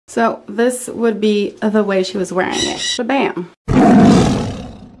So this would be the way she was wearing it. Shabam.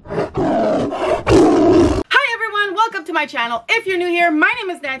 Welcome to my channel. If you're new here, my name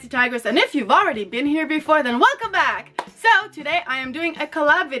is Nancy Tigress, and if you've already been here before, then welcome back. So today I am doing a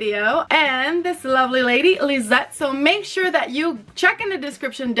collab video and this lovely lady, Lisette, so make sure that you check in the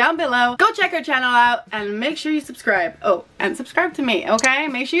description down below, go check her channel out, and make sure you subscribe. Oh, and subscribe to me, okay?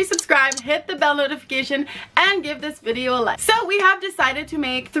 Make sure you subscribe, hit the bell notification, and give this video a like. So we have decided to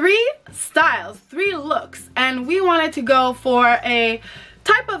make 3 styles, 3 looks, and we wanted to go for a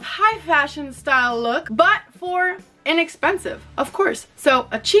type of high fashion style look, but for inexpensive, of course. So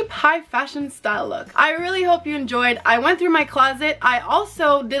a cheap high fashion style look. I really hope you enjoyed. I went through my closet. I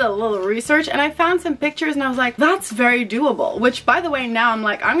also did a little research and I found some pictures and I was like, that's very doable, which by the way, now I'm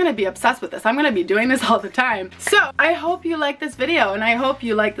like, I'm gonna be obsessed with this. I'm gonna be doing this all the time. So I hope you like this video and I hope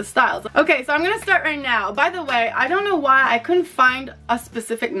you like the styles. Okay, so I'm gonna start right now. By the way, I don't know why I couldn't find a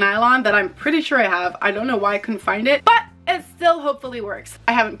specific nylon that I'm pretty sure I have. I don't know why I couldn't find it, but it still hopefully works.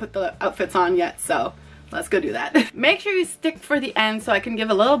 I haven't put the outfits on yet, so let's go do that. Make sure you stick for the end so I can give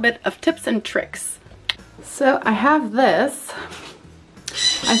a little bit of tips and tricks. So I have this.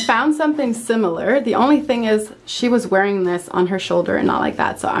 I found something similar. The only thing is she was wearing this on her shoulder and not like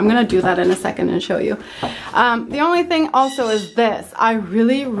that. So I'm gonna do that in a second and show you. The only thing also is this. I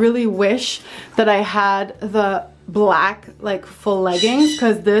really wish that I had the black like full leggings,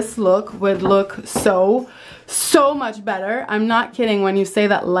 because this look would look so much better. I'm not kidding when you say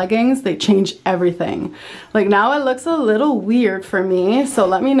that leggings, they change everything. Like now it looks a little weird for me, so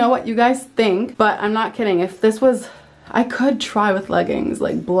let me know what you guys think, but I'm not kidding. If this was, I could try with leggings,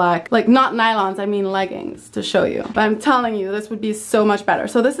 like black, like not nylons, I mean leggings, to show you. But I'm telling you, this would be so much better.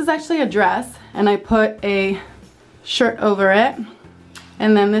 So this is actually a dress, and I put a shirt over it,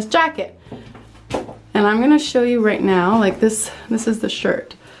 and then this jacket. And I'm gonna show you right now, like this is the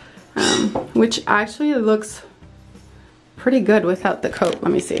shirt. Which actually looks pretty good without the coat.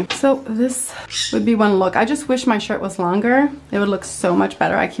 Let me see. So this would be one look. I just wish my shirt was longer. It would look so much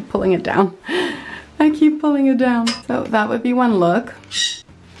better. I keep pulling it down. I keep pulling it down. So that would be one look.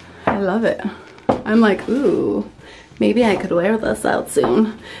 I love it. I'm like, ooh, maybe I could wear this out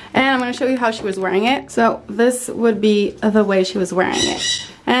soon. And I'm gonna show you how she was wearing it. So this would be the way she was wearing it.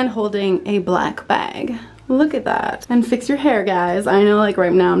 And holding a black bag. Look at that. And fix your hair, guys. I know, like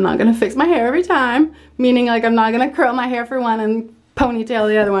right now I'm not gonna fix my hair every time, meaning like I'm not gonna curl my hair for one and ponytail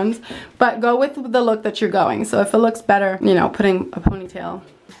the other ones, but go with the look that you're going. So if it looks better, you know, putting a ponytail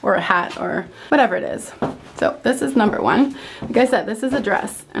or a hat or whatever it is. So this is number 1. Like I said, this is a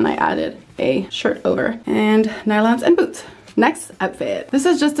dress and I added a shirt over and nylons and boots. Next outfit. This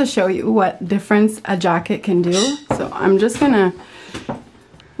is just to show you what difference a jacket can do. So I'm just gonna,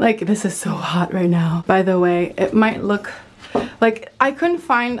 like, this is so hot right now. By the way, it might look like I couldn't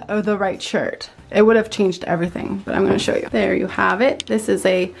find the right shirt. It would have changed everything, but I'm gonna show you. There you have it. This is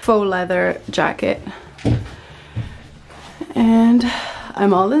a faux leather jacket. And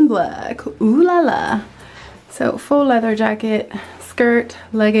I'm all in black. Ooh la la. So faux leather jacket, skirt,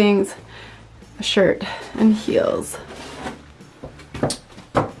 leggings, a shirt, and heels.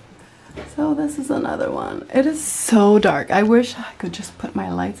 So this is another one. It is so dark. I wish I could just put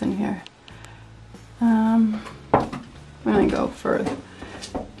my lights in here. I'm gonna go for,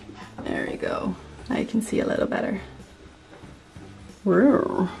 there we go. Now you can see a little better.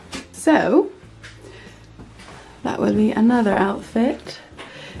 So that would be another outfit.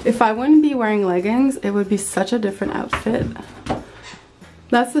 If I wouldn't be wearing leggings, it would be such a different outfit.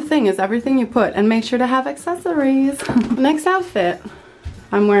 That's the thing, is everything you put, and make sure to have accessories. Next outfit.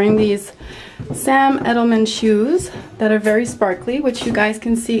 I'm wearing these Sam Edelman shoes that are very sparkly, which you guys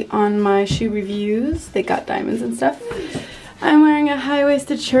can see on my shoe reviews. They got diamonds and stuff. I'm wearing a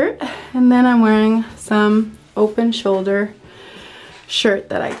high-waisted shirt, and then I'm wearing some open shoulder shirt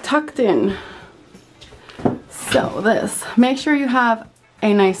that I tucked in. So this, make sure you have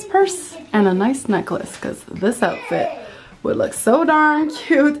a nice purse and a nice necklace, because this outfit would look so darn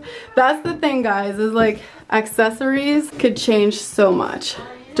cute. That's the thing, guys, is like accessories could change so much.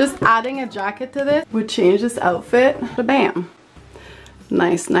 Just adding a jacket to this would change this outfit. Bam.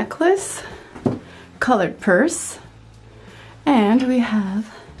 Nice necklace, colored purse, and we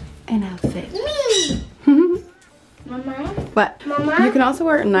have an outfit. Mama? What? Mama? You can also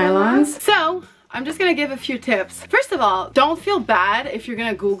wear nylons. So I'm just gonna give a few tips. First of all, don't feel bad if you're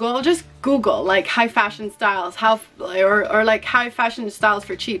gonna Google. Just Google like high fashion styles, or like high fashion styles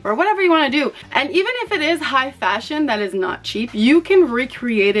for cheap, or whatever you want to do. And even if it is high fashion that is not cheap, you can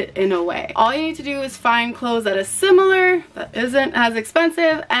recreate it in a way. All you need to do is find clothes that is similar, that isn't as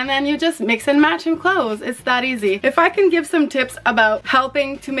expensive, and then you just mix and match in clothes. It's that easy. If I can give some tips about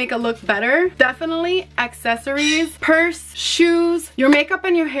helping to make a look better, definitely accessories, purse, shoes, your makeup,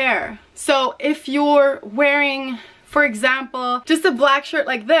 and your hair. So if you're wearing, for example, just a black shirt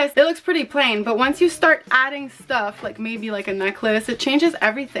like this, it looks pretty plain, but once you start adding stuff, like maybe like a necklace, it changes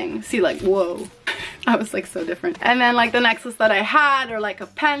everything. See, like, whoa. I was like so different. And then like the necklace that I had, or like a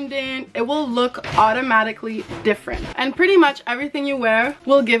pendant, it will look automatically different. And pretty much everything you wear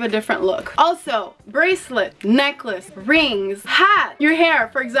will give a different look. Also, bracelet, necklace, rings, hat, your hair.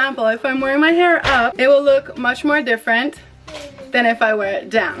 For example, if I'm wearing my hair up, it will look much more different than if I wear it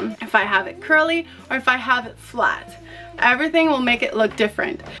down. If I have it curly or if I have it flat. Everything will make it look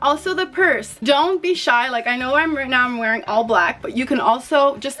different. Also the purse. Don't be shy. Like, I know right now I'm wearing all black, but you can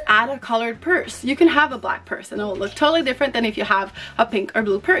also just add a colored purse. You can have a black purse and it will look totally different than if you have a pink or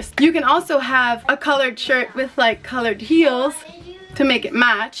blue purse. You can also have a colored shirt with like colored heels to make it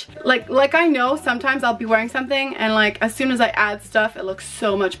match. Like I know sometimes I'll be wearing something and like as soon as I add stuff, it looks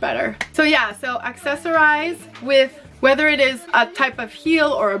so much better. So yeah, so accessorize with whether it is a type of heel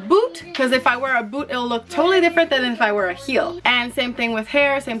or a boot, because if I wear a boot, it'll look totally different than if I wear a heel. And same thing with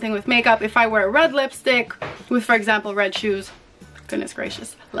hair, same thing with makeup. If I wear a red lipstick with, for example, red shoes, goodness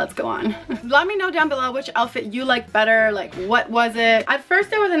gracious, let's go on. Let me know down below which outfit you like better. Like, what was it? At first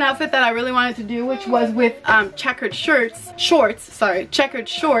there was an outfit that I really wanted to do, which was with checkered checkered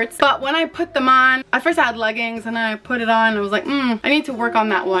shorts. But when I put them on, at first I had leggings and then I put it on and I was like, I need to work on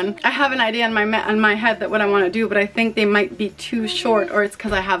that one. I have an idea in my head that what I want to do, but I think they might be too short, or it's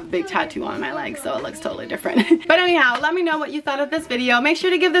because I have a big tattoo on my leg, so it looks totally different. But anyhow, let me know what you thought of this video. Make sure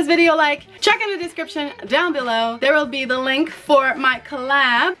to give this video a like. Check in the description down below. There will be the link for my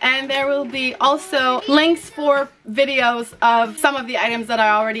collab, and there will be also links for videos of some of the items that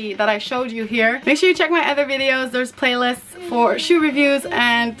I showed you here. Make sure you check my other videos. There's playlists for shoe reviews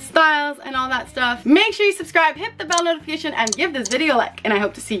and styles and all that stuff. Make sure you subscribe, hit the bell notification, and give this video a like, and I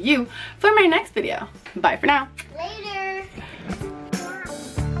hope to see you for my next video. Bye for now. Later.